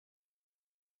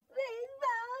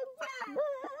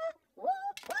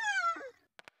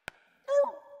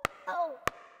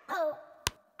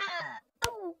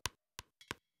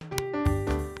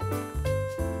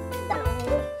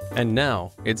And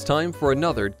now, it's time for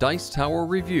another Dice Tower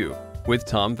review with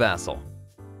Tom Vasel.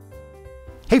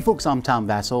 Hey folks, I'm Tom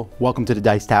Vasel. Welcome to the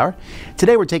Dice Tower.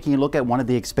 Today we're taking a look at one of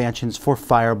the expansions for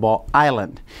Fireball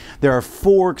Island. There are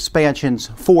 4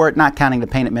 expansions for it, not counting the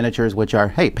painted miniatures, which are,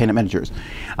 hey, painted miniatures.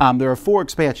 There are 4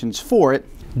 expansions for it.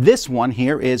 This one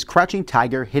here is Crouching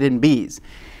Tiger, Hidden Bees.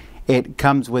 It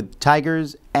comes with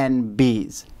tigers and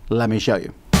bees. Let me show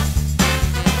you.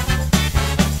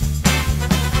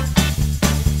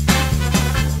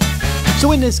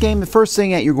 So in this game, the first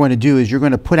thing that you're going to do is you're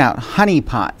going to put out honey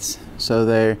pots. So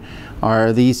there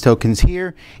are these tokens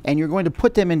here, and you're going to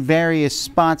put them in various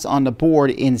spots on the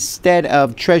board instead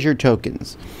of treasure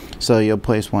tokens. So you'll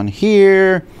place one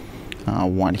here,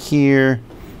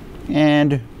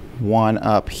 and one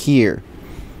up here.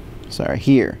 Sorry,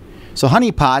 here. So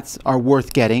honey pots are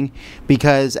worth getting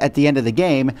because at the end of the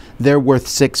game, they're worth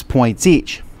 6 points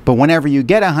each. But whenever you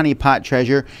get a honey pot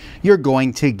treasure, you're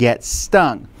going to get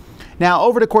stung. Now,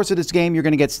 over the course of this game, you're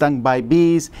going to get stung by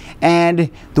bees, and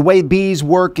the way bees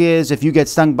work is if you get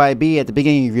stung by a bee at the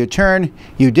beginning of your turn,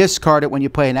 you discard it when you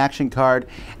play an action card,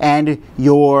 and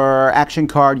your action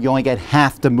card, you only get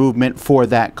half the movement for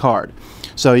that card.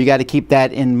 So you got to keep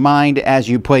that in mind as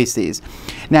you place these.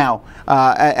 Now,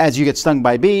 as you get stung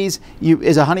by bees,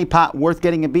 is a honey pot worth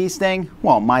getting a bee sting?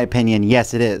 Well, in my opinion,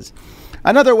 yes it is.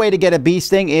 Another way to get a bee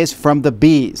sting is from the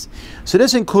bees. So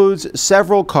this includes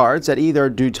several cards that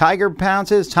either do tiger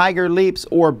pounces, tiger leaps,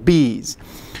 or bees.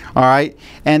 All right,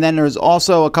 and then there's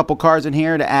also a couple cards in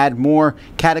here to add more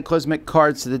cataclysmic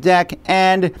cards to the deck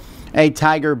and a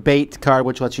tiger bait card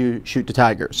which lets you shoot the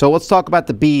tiger. So let's talk about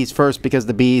the bees first because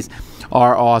the bees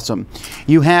are awesome.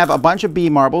 You have a bunch of bee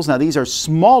marbles. Now these are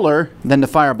smaller than the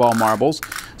fireball marbles,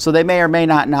 so they may or may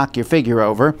not knock your figure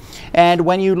over. And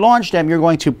when you launch them, you're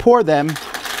going to pour them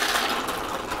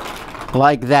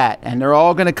like that, and they're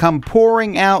all going to come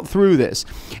pouring out through this,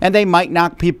 and they might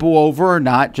knock people over or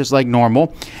not, just like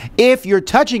normal. If you're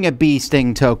touching a bee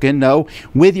sting token though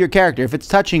with your character, if it's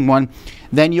touching one,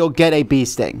 then you'll get a bee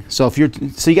sting. So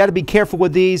you got to be careful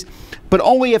with these, but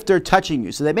only if they're touching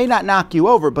you. So they may not knock you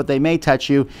over, but they may touch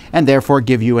you and therefore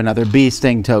give you another bee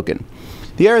sting token.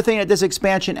 The other thing that this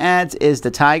expansion adds is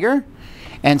the tiger.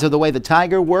 And so the way the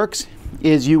tiger works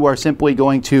is you are simply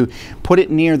going to put it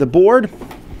near the board,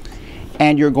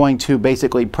 and you're going to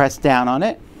basically press down on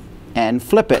it and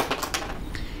flip it.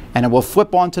 And it will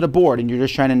flip onto the board, and you're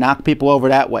just trying to knock people over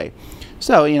that way.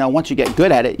 So, you know, once you get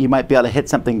good at it, you might be able to hit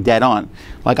something dead on.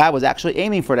 Like I was actually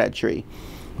aiming for that tree.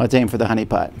 Let's aim for the honey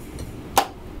pot.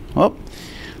 Oh,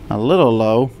 a little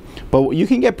low, but you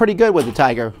can get pretty good with the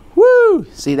tiger. Woo!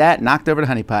 See that? Knocked over the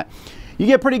honey pot. You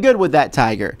get pretty good with that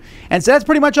tiger. And so that's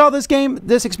pretty much all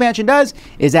this expansion does,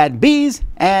 is add bees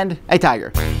and a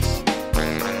tiger.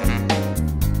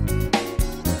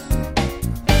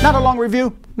 Not a long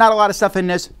review, not a lot of stuff in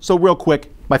this, so real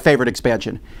quick, my favorite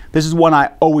expansion. This is one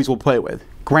I always will play with.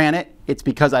 Granted, it's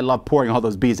because I love pouring all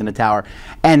those bees in the tower,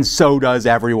 and so does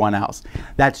everyone else.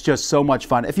 That's just so much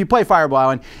fun. If you play Fireball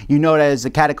Island, you know that as the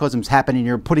cataclysms happen and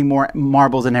you're putting more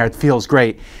marbles in there, it feels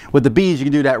great. With the bees, you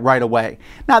can do that right away.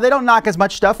 Now, they don't knock as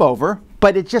much stuff over,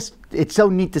 but it's so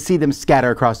neat to see them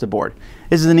scatter across the board.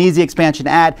 This is an easy expansion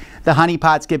to add. The honey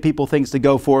pots give people things to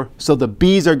go for, so the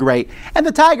bees are great. And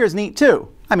the tiger's neat too.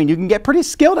 I mean, you can get pretty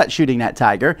skilled at shooting that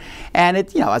tiger. And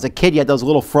it, you know, as a kid, you had those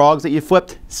little frogs that you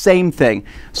flipped. Same thing.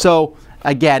 So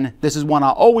again, this is one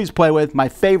I'll always play with. My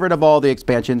favorite of all the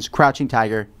expansions, Crouching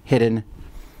Tiger, Hidden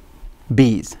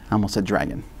Bees. I almost said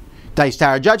dragon. Dice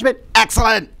Tower Judgment,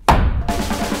 excellent!